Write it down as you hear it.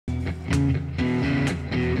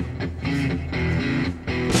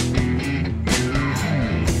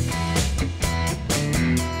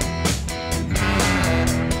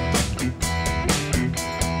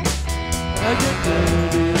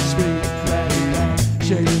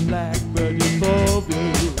shaded black, but you're full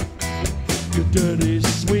blue. You're dirty,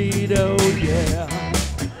 sweet, oh yeah.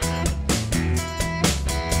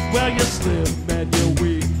 Well, you're slim and you're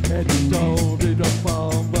weak and you don't need a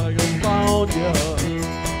phone, but you found you.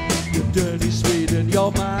 You're dirty, sweet, and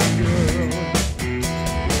you're my girl.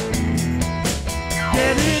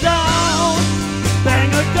 Get it on,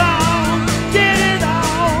 BangaGong, get it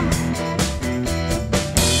on.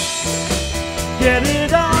 Get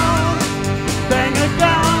it on,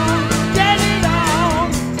 BangaGong, get it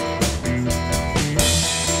on.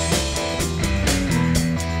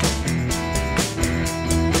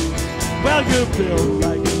 Well, you feel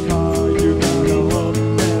like a car, you got a hook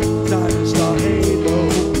and dinosaur halo.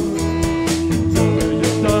 So you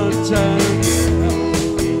done turn, yeah.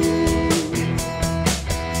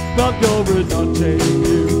 But you're not taking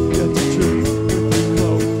you, get the truth with your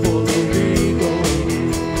coat full of ego.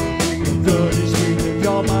 You're dirty, sweet, and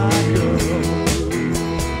you're my girl.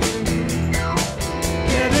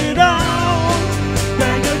 Get it on,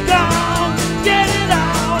 BangaGong, get it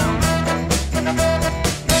on.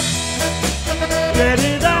 Get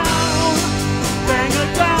it on,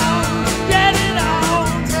 BangaGong, get it on.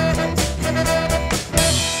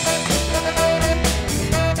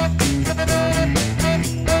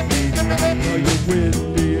 Well, you're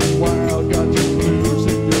windy and wild, got your blues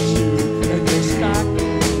in your shoe and your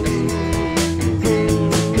stockings.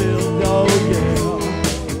 Filled, oh yeah.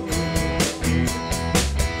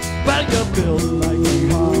 Well, you feel like a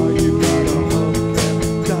car, you got a hook and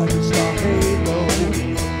dinosaur halo.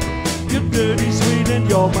 You're dirty, sweet, and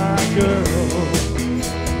you're my girl.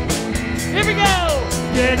 Here we go!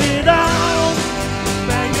 Get it on,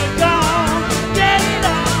 BangaGong, get it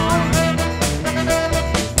on.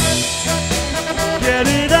 Get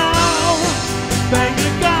it on,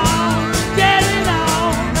 BangaGong, get it on.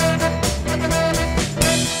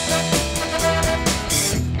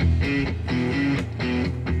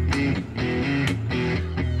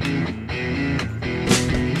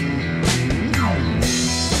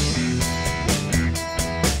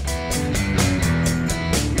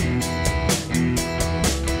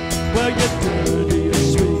 Well, you're dirty and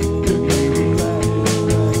sweet, you're getting bad and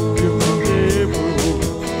right, you're my hero.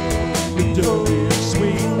 You're dirty and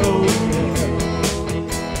sweet, oh yeah.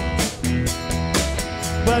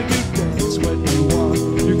 Well, you dance when you want,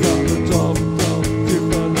 you got a dumb, you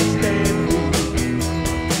understand me.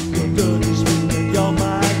 You're dirty, sweet, and you're my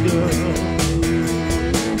girl.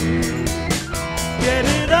 Get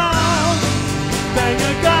it on,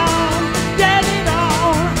 BangaGong, get it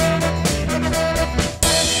on.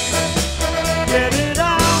 Get it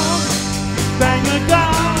on,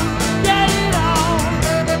 BangaGong, get it on.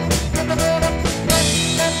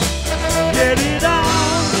 Get it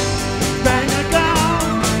on,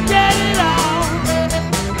 BangaGong, get it on.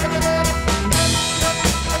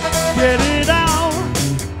 Get it